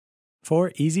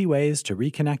4 easy ways to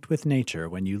reconnect with nature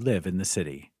when you live in the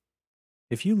city.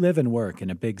 If you live and work in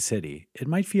a big city, it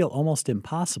might feel almost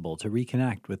impossible to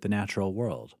reconnect with the natural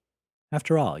world.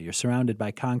 After all, you're surrounded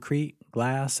by concrete,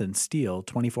 glass, and steel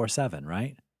 24/7,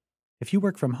 right? If you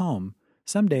work from home,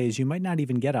 some days you might not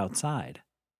even get outside.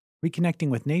 Reconnecting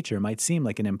with nature might seem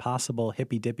like an impossible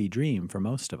hippy-dippy dream for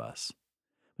most of us.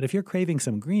 But if you're craving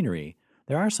some greenery,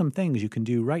 there are some things you can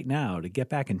do right now to get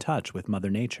back in touch with Mother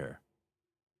Nature.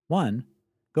 1.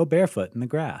 Go barefoot in the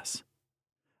grass.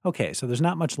 Okay, so there's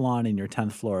not much lawn in your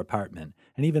 10th floor apartment,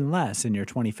 and even less in your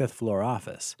 25th floor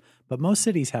office, but most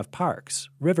cities have parks,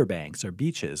 riverbanks, or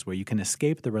beaches where you can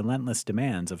escape the relentless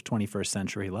demands of 21st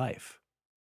century life.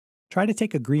 Try to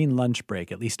take a green lunch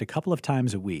break at least a couple of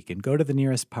times a week and go to the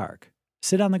nearest park.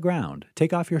 Sit on the ground,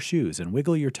 take off your shoes, and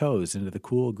wiggle your toes into the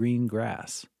cool green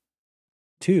grass.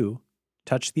 2.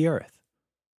 Touch the earth.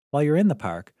 While you're in the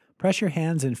park, press your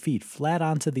hands and feet flat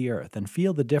onto the earth and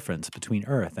feel the difference between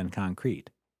earth and concrete.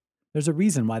 There's a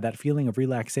reason why that feeling of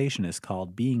relaxation is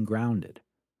called being grounded.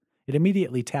 It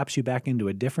immediately taps you back into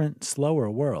a different,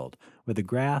 slower world where the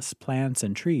grass, plants,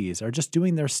 and trees are just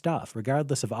doing their stuff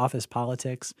regardless of office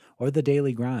politics or the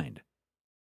daily grind.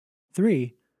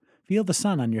 3. Feel the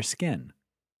sun on your skin.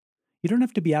 You don't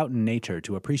have to be out in nature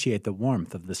to appreciate the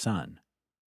warmth of the sun.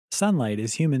 Sunlight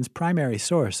is humans' primary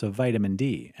source of vitamin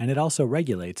D, and it also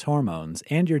regulates hormones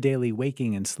and your daily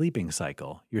waking and sleeping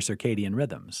cycle, your circadian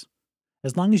rhythms.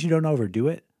 As long as you don't overdo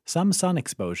it, some sun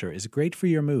exposure is great for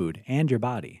your mood and your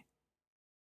body.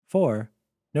 4.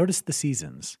 Notice the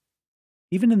seasons.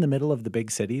 Even in the middle of the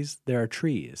big cities, there are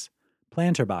trees,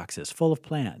 planter boxes full of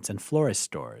plants, and florist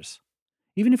stores.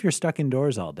 Even if you're stuck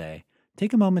indoors all day,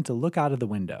 take a moment to look out of the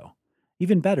window.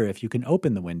 Even better if you can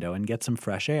open the window and get some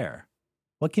fresh air.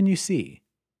 What can you see?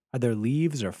 Are there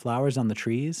leaves or flowers on the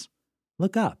trees?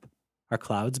 Look up. Are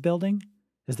clouds building?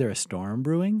 Is there a storm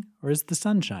brewing, or is the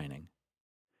sun shining?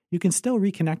 You can still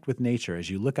reconnect with nature as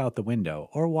you look out the window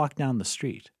or walk down the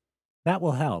street. That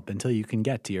will help until you can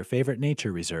get to your favorite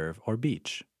nature reserve or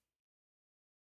beach.